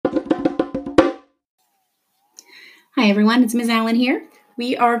Hi, everyone. It's Ms. Allen here.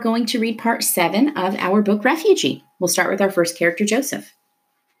 We are going to read part 7 of our book, Refugee. We'll start with our first character, Joseph.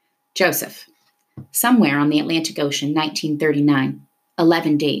 Joseph. Somewhere on the Atlantic Ocean, 1939,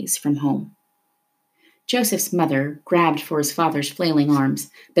 11 days from home. Joseph's mother grabbed for his father's flailing arms,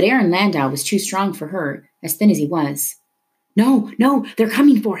 but Aaron Landau was too strong for her, as thin as he was. No, they're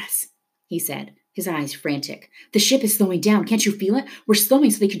coming for us, he said, his eyes frantic. The ship is slowing down. Can't you feel it? We're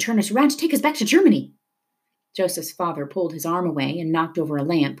slowing so they can turn us around to take us back to Germany. Joseph's father pulled his arm away and knocked over a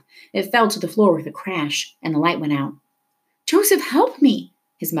lamp. It fell to the floor with a crash, and the light went out. Joseph, help me,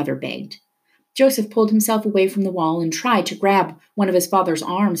 his mother begged. Joseph pulled himself away from the wall and tried to grab one of his father's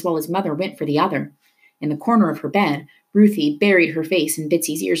arms while his mother went for the other. In the corner of her bed, Ruthie buried her face in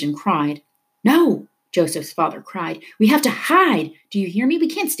Bitsy's ears and cried. No, Joseph's father cried. We have to hide. Do you hear me? We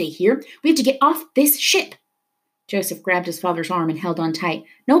can't stay here. We have to get off this ship. Joseph grabbed his father's arm and held on tight.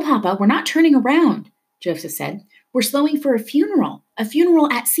 No, Papa, we're not turning around, Joseph said. We're slowing for a funeral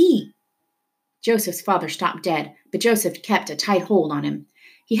at sea. Joseph's father stopped dead, but Joseph kept a tight hold on him.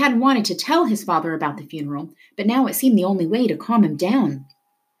 He hadn't wanted to tell his father about the funeral, but now it seemed the only way to calm him down.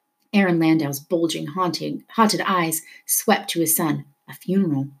 Aaron Landau's bulging, haunted eyes swept to his son. A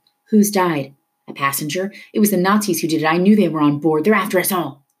funeral? Who's died? A passenger? It was the Nazis who did it. I knew they were on board. They're after us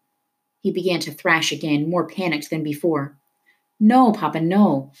all. He began to thrash again, more panicked than before. No, Papa,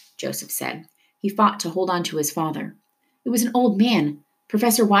 no, Joseph said. He fought to hold on to his father. It was an old man,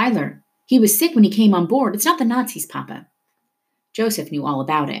 Professor Weiler. He was sick when he came on board. It's not the Nazis, Papa. Joseph knew all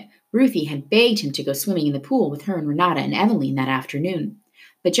about it. Ruthie had begged him to go swimming in the pool with her and Renata and Eveline that afternoon.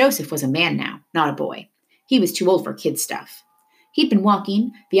 But Joseph was a man now, not a boy. He was too old for kid stuff. He'd been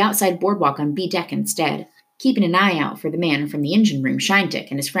walking the outside boardwalk on B deck instead, keeping an eye out for the man from the engine room,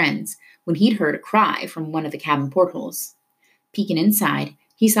 Shindick, and his friends, when he'd heard a cry from one of the cabin portholes. Peeking inside,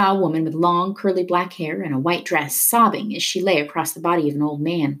 he saw a woman with long, curly black hair and a white dress sobbing as she lay across the body of an old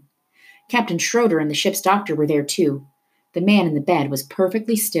man. Captain Schroeder and the ship's doctor were there too. The man in the bed was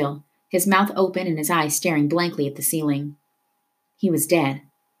perfectly still, his mouth open and his eyes staring blankly at the ceiling. He was dead.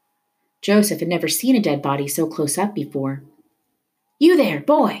 Joseph had never seen a dead body so close up before. You there,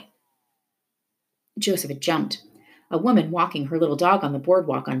 boy! Joseph had jumped. A woman walking her little dog on the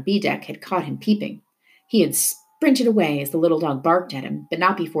boardwalk on B deck had caught him peeping. He had sprinted away as the little dog barked at him, but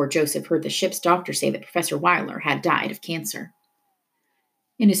not before Joseph heard the ship's doctor say that Professor Weiler had died of cancer.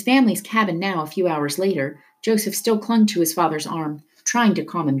 In his family's cabin now, a few hours later, Joseph still clung to his father's arm, trying to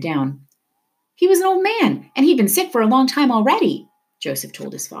calm him down. He was an old man, and he'd been sick for a long time already, Joseph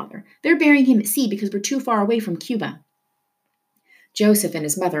told his father. They're burying him at sea because we're too far away from Cuba. Joseph and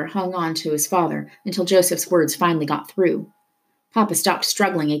his mother hung on to his father until Joseph's words finally got through. Papa stopped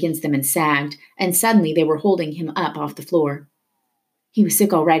struggling against them and sagged, and suddenly they were holding him up off the floor. He was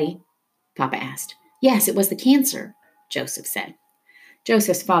sick already? Papa asked. Yes, it was the cancer, Joseph said.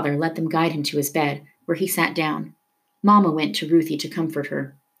 Joseph's father let them guide him to his bed, where he sat down. Mama went to Ruthie to comfort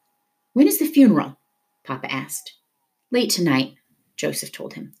her. When is the funeral? Papa asked. Late tonight, Joseph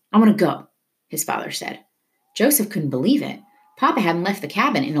told him. I want to go, his father said. Joseph couldn't believe it. Papa hadn't left the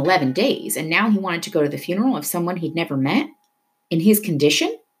cabin in 11 days, and now he wanted to go to the funeral of someone he'd never met? In his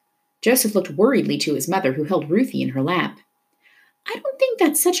condition? Joseph looked worriedly to his mother, who held Ruthie in her lap. I don't think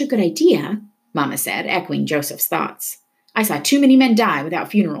that's such a good idea, Mama said, echoing Joseph's thoughts. I saw too many men die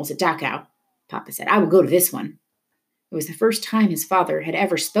without funerals at Dachau, Papa said. I will go to this one. It was the first time his father had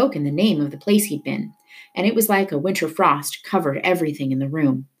ever spoken the name of the place he'd been, and it was like a winter frost covered everything in the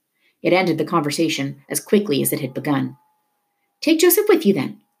room. It ended the conversation as quickly as it had begun. Take Joseph with you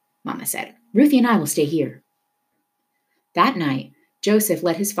then, Mama said. Ruthie and I will stay here. That night, Joseph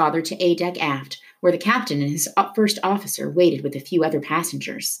led his father to A-deck aft, where the captain and his first officer waited with a few other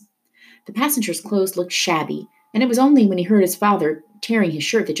passengers. The passengers' clothes looked shabby, and it was only when he heard his father tearing his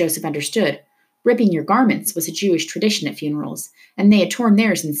shirt that Joseph understood. Ripping your garments was a Jewish tradition at funerals, and they had torn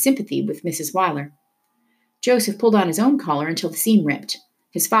theirs in sympathy with Mrs. Weiler. Joseph pulled on his own collar until the seam ripped.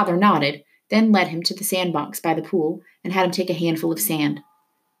 His father nodded, then led him to the sandbox by the pool and had him take a handful of sand.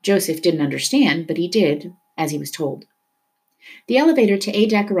 Joseph didn't understand, but he did, as he was told. The elevator to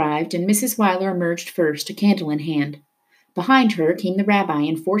A-deck arrived, and Mrs. Weiler emerged first, a candle in hand. Behind her came the rabbi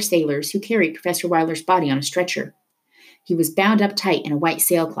and 4 sailors who carried Professor Weiler's body on a stretcher. He was bound up tight in a white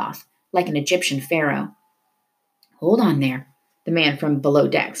sailcloth, like an Egyptian pharaoh. Hold on there, the man from below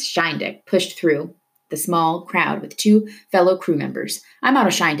decks, Shindick, pushed through the small crowd with 2 fellow crew members. I'm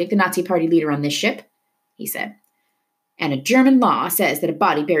Otto Shindick, the Nazi party leader on this ship, he said. And a German law says that a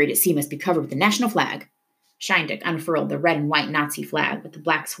body buried at sea must be covered with the national flag. Shindick unfurled the red and white Nazi flag with the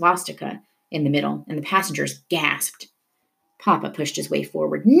black swastika in the middle, and the passengers gasped. Papa pushed his way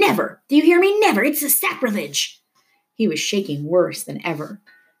forward. Never! Do you hear me? Never! It's a sacrilege! He was shaking worse than ever.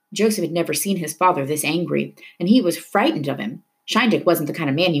 Joseph had never seen his father this angry, and he was frightened of him. Shindick wasn't the kind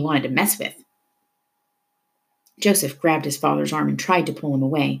of man you wanted to mess with. Joseph grabbed his father's arm and tried to pull him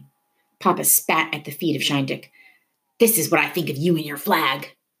away. Papa spat at the feet of Shindick. "This is what I think of you and your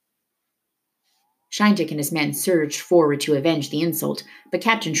flag." Shindick and his men surged forward to avenge the insult, but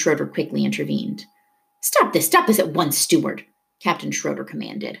Captain Schroeder quickly intervened. Stop this at once, steward," Captain Schroeder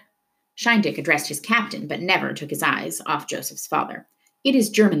commanded. Shindick addressed his captain, but never took his eyes off Joseph's father. "It is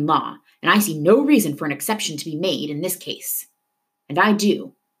German law, and I see no reason for an exception to be made in this case." "And I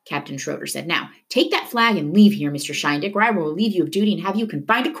do," Captain Schroeder said. "Now, take that flag and leave here, Mr. Shindick, or I will relieve you of duty and have you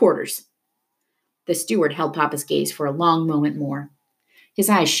confined to quarters." The steward held Papa's gaze for a long moment more. His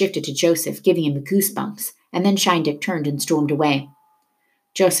eyes shifted to Joseph, giving him the goosebumps, and then Shindick turned and stormed away.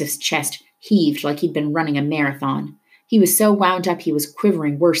 Joseph's chest heaved like he'd been running a marathon. He was so wound up he was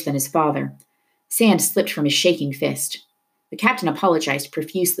quivering worse than his father. Sand slipped from his shaking fist. The captain apologized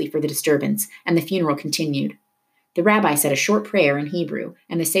profusely for the disturbance, and the funeral continued. The rabbi said a short prayer in Hebrew,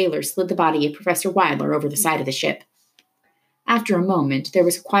 and the sailors slid the body of Professor Weidler over the side of the ship. After a moment, there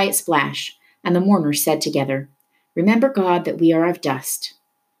was a quiet splash, and the mourners said together, "Remember, God, that we are of dust."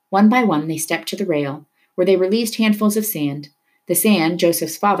 One by one, they stepped to the rail, where they released handfuls of sand, the sand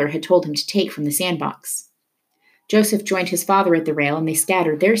Joseph's father had told him to take from the sandbox. Joseph joined his father at the rail, and they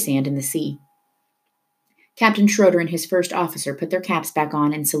scattered their sand in the sea. Captain Schroeder and his first officer put their caps back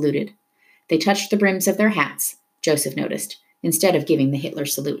on and saluted. They touched the brims of their hats, Joseph noticed, instead of giving the Hitler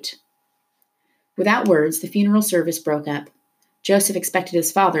salute. Without words, the funeral service broke up. Joseph expected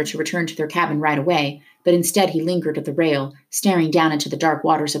his father to return to their cabin right away, but instead he lingered at the rail, staring down into the dark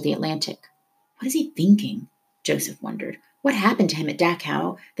waters of the Atlantic. What is he thinking? Joseph wondered. What happened to him at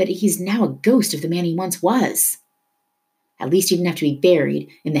Dachau that he's now a ghost of the man he once was? At least he didn't have to be buried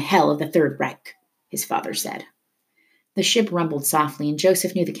in the hell of the Third Reich, his father said. The ship rumbled softly, and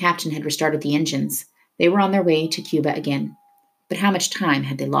Joseph knew the captain had restarted the engines. They were on their way to Cuba again. But how much time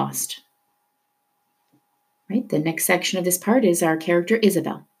had they lost? Right, the next section of this part is our character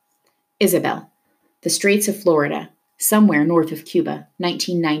Isabel. Isabel, the Straits of Florida, somewhere north of Cuba,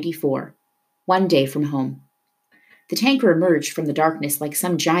 1994. One day from home. The tanker emerged from the darkness like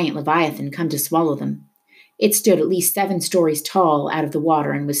some giant leviathan come to swallow them. It stood at least 7 stories tall out of the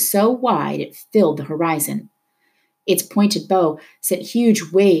water and was so wide it filled the horizon. Its pointed bow sent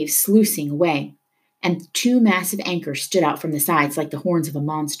huge waves sluicing away, and 2 massive anchors stood out from the sides like the horns of a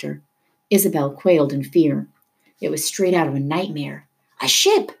monster. Isabel quailed in fear. It was straight out of a nightmare. "A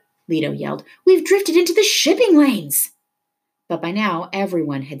ship!" Leto yelled. "We've drifted into the shipping lanes!" But by now,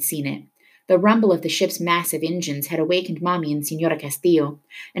 everyone had seen it. The rumble of the ship's massive engines had awakened Mommy and Senora Castillo,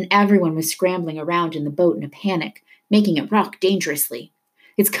 and everyone was scrambling around in the boat in a panic, making it rock dangerously.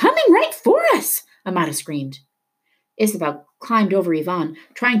 "It's coming right for us!" Amata screamed. Isabel climbed over Ivan,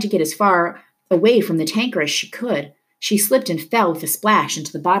 trying to get as far away from the tanker as she could. She slipped and fell with a splash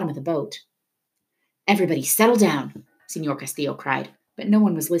into the bottom of the boat. "Everybody settle down," Senor Castillo cried, but no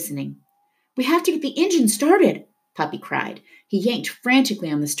one was listening. "We have to get the engine started," Puppy cried. He yanked frantically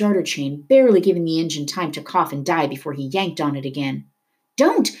on the starter chain, barely giving the engine time to cough and die before he yanked on it again.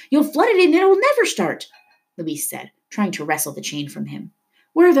 "Don't! You'll flood it and it'll never start," Luis said, trying to wrestle the chain from him.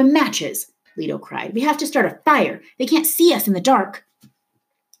 "Where are the matches?" Leto cried. "We have to start a fire. They can't see us in the dark."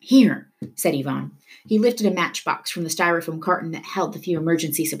 "Here," said Ivan. He lifted a matchbox from the styrofoam carton that held the few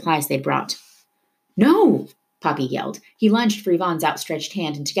emergency supplies they'd brought. "No!" Poppy yelled. He lunged for Ivan's outstretched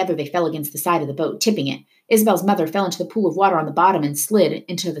hand, and together they fell against the side of the boat, tipping it. Isabel's mother fell into the pool of water on the bottom and slid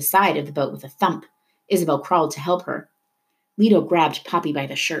into the side of the boat with a thump. Isabel crawled to help her. Leto grabbed Poppy by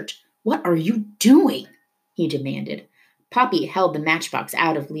the shirt. "What are you doing?" he demanded. Poppy held the matchbox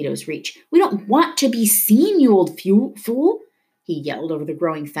out of Leto's reach. "We don't want to be seen, you old fool," he yelled over the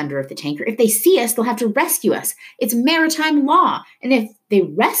growing thunder of the tanker. "If they see us, they'll have to rescue us. It's maritime law, and if they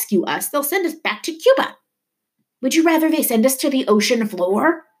rescue us, they'll send us back to Cuba." "Would you rather they send us to the ocean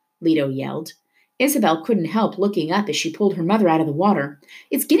floor?" Leto yelled. Isabel couldn't help looking up as she pulled her mother out of the water.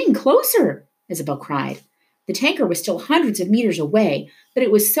 "It's getting closer," Isabel cried. The tanker was still hundreds of meters away, but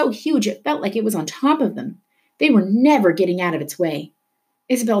it was so huge it felt like it was on top of them. They were never getting out of its way.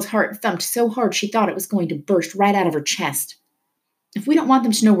 Isabel's heart thumped so hard she thought it was going to burst right out of her chest. "If we don't want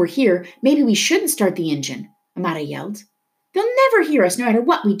them to know we're here, maybe we shouldn't start the engine," Amata yelled. "They'll never hear us no matter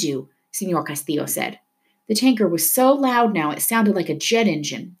what we do," Senor Castillo said. The tanker was so loud now it sounded like a jet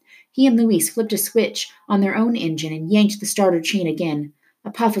engine. He and Luis flipped a switch on their own engine and yanked the starter chain again.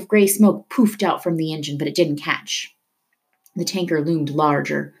 A puff of gray smoke poofed out from the engine, but it didn't catch. The tanker loomed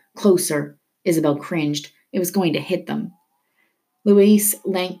larger, closer. Isabel cringed. It was going to hit them. Luis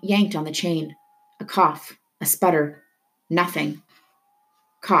yanked on the chain. A cough, a sputter, Nothing.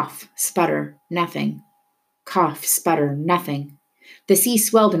 Cough, sputter, nothing. Cough, sputter, nothing. The sea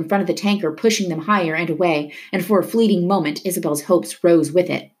swelled in front of the tanker, pushing them higher and away, and for a fleeting moment Isabel's hopes rose with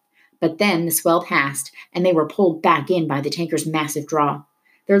it. But then the swell passed, and they were pulled back in by the tanker's massive draw.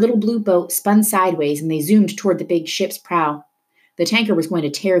 Their little blue boat spun sideways, and they zoomed toward the big ship's prow. The tanker was going to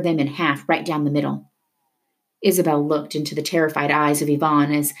tear them in half right down the middle. Isabel looked into the terrified eyes of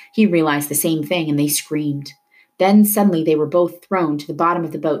Yvonne as he realized the same thing, and they screamed. Then suddenly they were both thrown to the bottom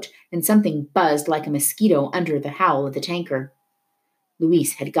of the boat, and something buzzed like a mosquito under the howl of the tanker.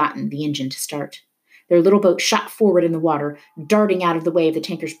 Luis had gotten the engine to start. Their little boat shot forward in the water, darting out of the way of the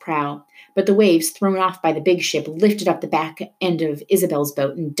tanker's prow, but the waves, thrown off by the big ship, lifted up the back end of Isabel's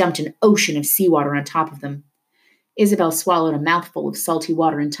boat and dumped an ocean of seawater on top of them. Isabel swallowed a mouthful of salty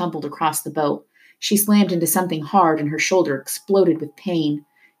water and tumbled across the boat. She slammed into something hard, and her shoulder exploded with pain.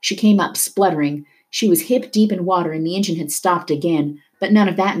 She came up, spluttering. She was hip-deep in water, and the engine had stopped again, but none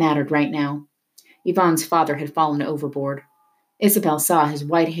of that mattered right now. Yvonne's father had fallen overboard. Isabel saw his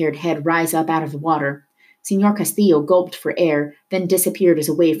white-haired head rise up out of the water. Señor Castillo gulped for air, then disappeared as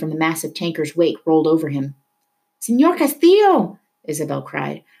a wave from the massive tanker's wake rolled over him. "Señor Castillo!" Isabel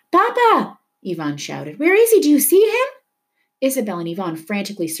cried. "Papa!" Yvonne shouted. "Where is he? Do you see him?" Isabel and Yvonne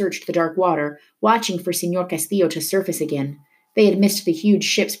frantically searched the dark water, watching for Señor Castillo to surface again. They had missed the huge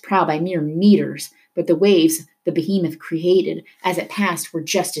ship's prow by mere meters, but the waves the behemoth created as it passed were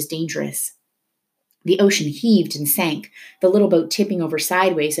just as dangerous. The ocean heaved and sank, the little boat tipping over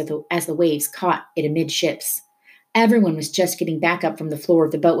sideways as the waves caught it amidships. Everyone was just getting back up from the floor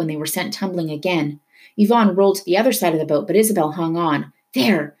of the boat when they were sent tumbling again. Yvonne rolled to the other side of the boat, but Isabel hung on.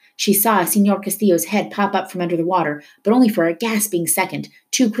 There! She saw Señor Castillo's head pop up from under the water, but only for a gasping second,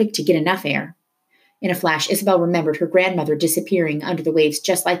 too quick to get enough air. In a flash, Isabel remembered her grandmother disappearing under the waves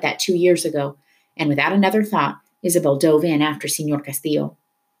just like that 2 years ago, and without another thought, Isabel dove in after Señor Castillo.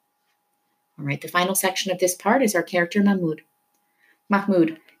 All right, the final section of this part is our character Mahmoud.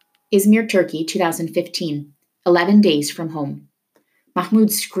 Mahmoud, Izmir, Turkey, 2015, 11 days from home.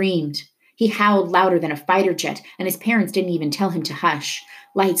 Mahmoud screamed. He howled louder than a fighter jet, and his parents didn't even tell him to hush.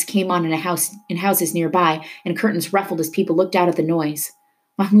 Lights came on in houses nearby, and curtains ruffled as people looked out at the noise.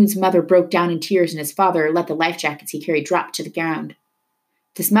 Mahmoud's mother broke down in tears, and his father let the life jackets he carried drop to the ground.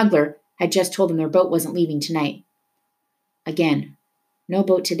 The smuggler had just told them their boat wasn't leaving tonight. Again, no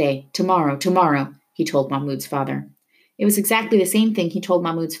boat today. Tomorrow, he told Mahmoud's father. It was exactly the same thing he told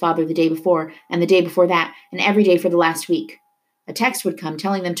Mahmoud's father the day before, and the day before that, and every day for the last week. A text would come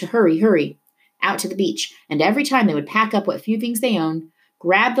telling them to hurry, out to the beach, and every time they would pack up what few things they owned,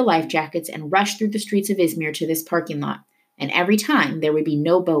 grab the life jackets, and rush through the streets of Izmir to this parking lot, and every time there would be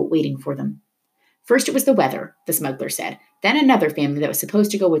no boat waiting for them. First it was the weather, the smuggler said. Then another family that was supposed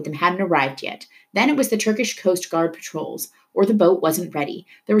to go with them hadn't arrived yet. Then it was the Turkish Coast Guard patrols, or the boat wasn't ready.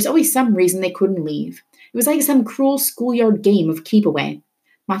 There was always some reason they couldn't leave. It was like some cruel schoolyard game of keep away.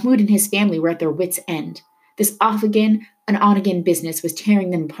 Mahmoud and his family were at their wits' end. This off-again and on-again business was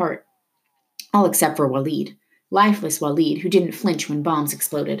tearing them apart. All except for Walid. Lifeless Walid, who didn't flinch when bombs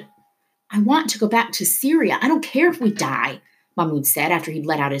exploded. "I want to go back to Syria. I don't care if we die," Mahmoud said after he'd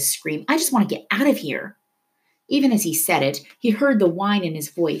let out his scream. "I just want to get out of here." Even as he said it, he heard the whine in his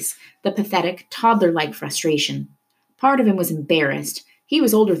voice, the pathetic, toddler-like frustration. Part of him was embarrassed. He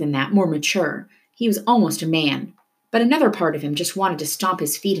was older than that, more mature. He was almost a man. But another part of him just wanted to stomp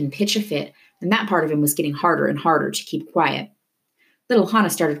his feet and pitch a fit, and that part of him was getting harder and harder to keep quiet. Little Hana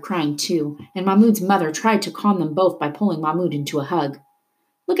started crying too, and Mahmoud's mother tried to calm them both by pulling Mahmoud into a hug.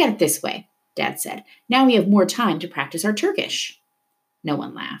 "Look at it this way," Dad said. "Now we have more time to practice our Turkish." No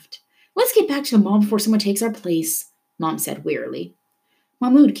one laughed. "Let's get back to the mall before someone takes our place," Mom said wearily.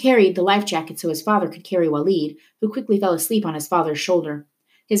 Mahmoud carried the life jacket so his father could carry Walid, who quickly fell asleep on his father's shoulder.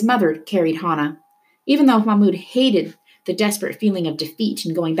 His mother carried Hana. Even though Mahmoud hated the desperate feeling of defeat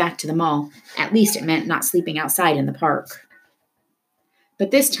in going back to the mall, at least it meant not sleeping outside in the park.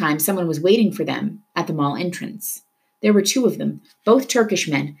 But this time someone was waiting for them at the mall entrance. There were 2 of them, both Turkish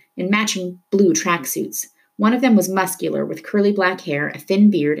men, in matching blue tracksuits. One of them was muscular, with curly black hair, a thin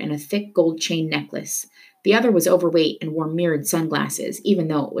beard, and a thick gold chain necklace. The other was overweight and wore mirrored sunglasses, even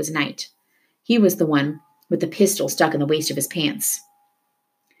though it was night. He was the one with the pistol stuck in the waist of his pants.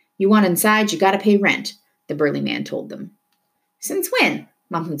 "You want inside, you gotta pay rent," the burly man told them. "Since when?"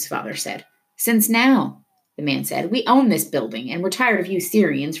 Mahmoud's father said. "Since now," the man said. "We own this building, and we're tired of you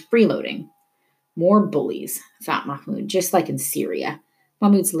Syrians freeloading." More bullies, thought Mahmoud, just like in Syria.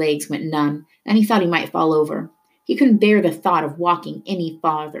 Mahmoud's legs went numb, and he thought he might fall over. He couldn't bear the thought of walking any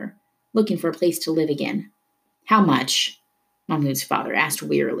farther, looking for a place to live again. "How much?" Mahmoud's father asked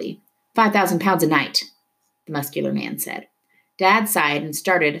wearily. £5,000 a night. the muscular man said. Dad sighed and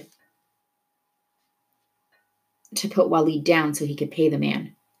started to put Walid down so he could pay the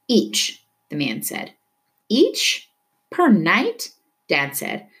man. Each, the man said. Each? Per night? Dad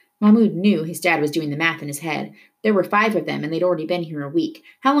said. Mahmoud knew his dad was doing the math in his head. There were 5 of them, and they'd already been here a week.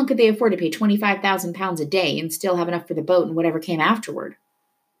 How long could they afford to pay 25,000 pounds a day and still have enough for the boat and whatever came afterward?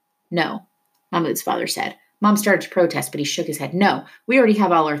 No, Mahmoud's father said. Mom started to protest, but he shook his head. No, we already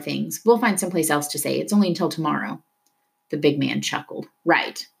have all our things. We'll find someplace else to stay. It's only until tomorrow. The big man chuckled.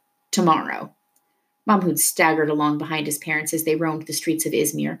 Right. Tomorrow. Mahmoud staggered along behind his parents as they roamed the streets of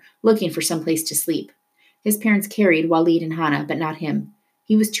Izmir, looking for some place to sleep. His parents carried Walid and Hana, but not him.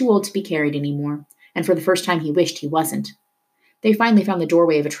 He was too old to be carried anymore, and for the first time he wished he wasn't. They finally found the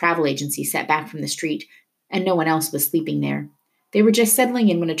doorway of a travel agency set back from the street, and no one else was sleeping there. They were just settling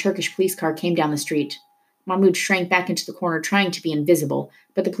in when a Turkish police car came down the street. Mahmoud shrank back into the corner, trying to be invisible,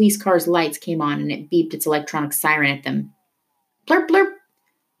 but the police car's lights came on and it beeped its electronic siren at them. Blurp, blurp.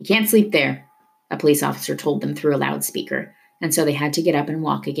 You can't sleep there, a police officer told them through a loudspeaker, and so they had to get up and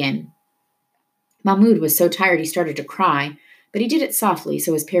walk again. Mahmoud was so tired he started to cry, but he did it softly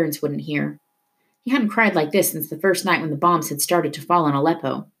so his parents wouldn't hear. He hadn't cried like this since the first night when the bombs had started to fall on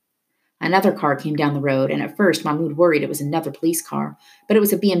Aleppo. Another car came down the road, and at first Mahmoud worried it was another police car, but it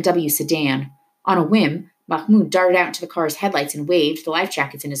was a BMW sedan. On a whim, Mahmoud darted out to the car's headlights and waved, the life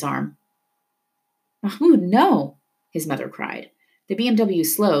jackets in his arm. Mahmoud, no, his mother cried. The BMW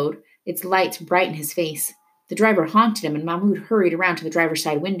slowed, its lights bright in his face. The driver honked at him, and Mahmoud hurried around to the driver's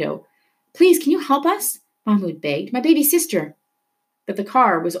side window. Please, can you help us? Mahmoud begged. My baby sister. But the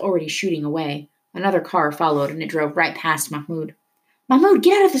car was already shooting away. Another car followed, and it drove right past Mahmoud. Mahmoud,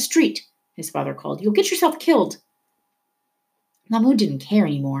 get out of the street, his father called. You'll get yourself killed. Mahmoud didn't care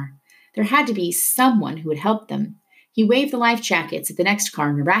anymore. There had to be someone who would help them. He waved the life jackets at the next car,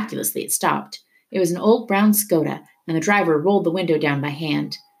 and miraculously it stopped. It was an old brown Skoda, and the driver rolled the window down by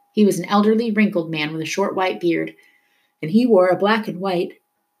hand. He was an elderly, wrinkled man with a short white beard, and he wore a black and white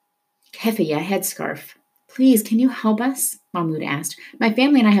keffiyeh headscarf. Please, can you help us? Mahmoud asked. My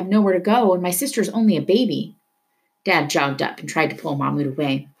family and I have nowhere to go, and my sister's only a baby. Dad jogged up and tried to pull Mahmoud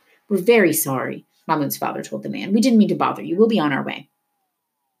away. We're very sorry, Mahmoud's father told the man. We didn't mean to bother you. We'll be on our way.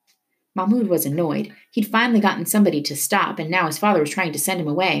 Mahmoud was annoyed. He'd finally gotten somebody to stop, and now his father was trying to send him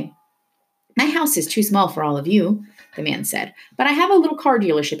away. My house is too small for all of you, the man said, but I have a little car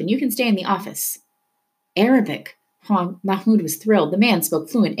dealership, and you can stay in the office. Arabic. Mahmoud was thrilled. The man spoke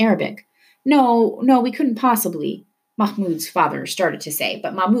fluent Arabic. No, we couldn't possibly, Mahmoud's father started to say,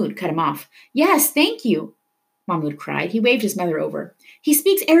 but Mahmoud cut him off. Yes, thank you, Mahmoud cried. He waved his mother over. He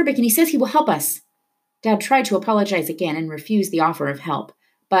speaks Arabic and he says he will help us. Dad tried to apologize again and refused the offer of help,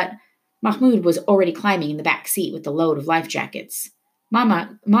 but Mahmoud was already climbing in the back seat with the load of life jackets.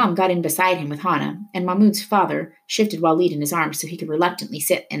 Mom got in beside him with Hana, and Mahmoud's father shifted Walid in his arms so he could reluctantly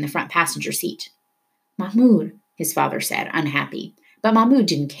sit in the front passenger seat. Mahmoud, his father said, unhappy. But Mahmoud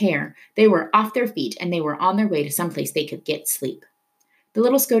didn't care. They were off their feet, and they were on their way to someplace they could get sleep. The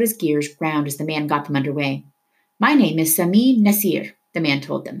little Skoda's gears ground as the man got them underway. My name is Sami Nasir, the man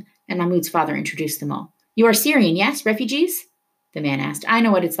told them, and Mahmoud's father introduced them all. You are Syrian, yes? Refugees? The man asked. I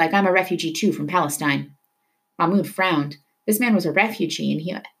know what it's like. I'm a refugee, too, from Palestine. Mahmoud frowned. This man was a refugee, and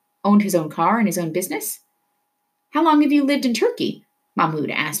he owned his own car and his own business? How long have you lived in Turkey?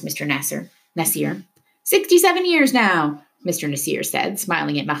 Mahmoud asked Mr. Nasir. 67 years now, Mr. Nasir said,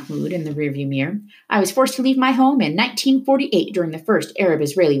 smiling at Mahmoud in the rearview mirror. I was forced to leave my home in 1948 during the first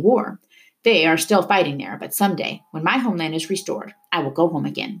Arab-Israeli War. They are still fighting there, but someday, when my homeland is restored, I will go home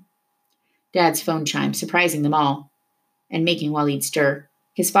again. Dad's phone chimed, surprising them all, and making Walid stir.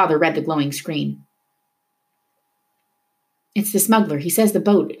 His father read the glowing screen. It's the smuggler. He says the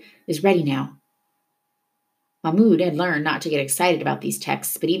boat is ready now. Mahmoud had learned not to get excited about these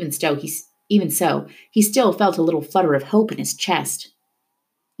texts, but even so, he still felt a little flutter of hope in his chest.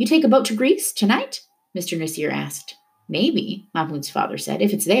 You take a boat to Greece tonight? Mr. Nasir asked. Maybe, Mahmoud's father said,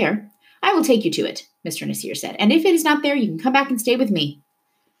 if it's there. I will take you to it, Mr. Nasir said, and if it is not there, you can come back and stay with me.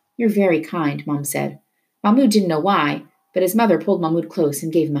 You're very kind, Mom said. Mahmoud didn't know why, but his mother pulled Mahmoud close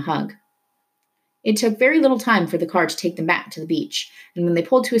and gave him a hug. It took very little time for the car to take them back to the beach, and when they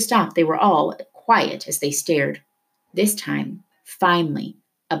pulled to a stop, they were all quiet as they stared. This time, finally,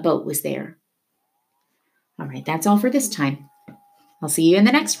 a boat was there. All right, that's all for this time. I'll see you in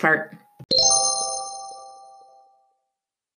the next part.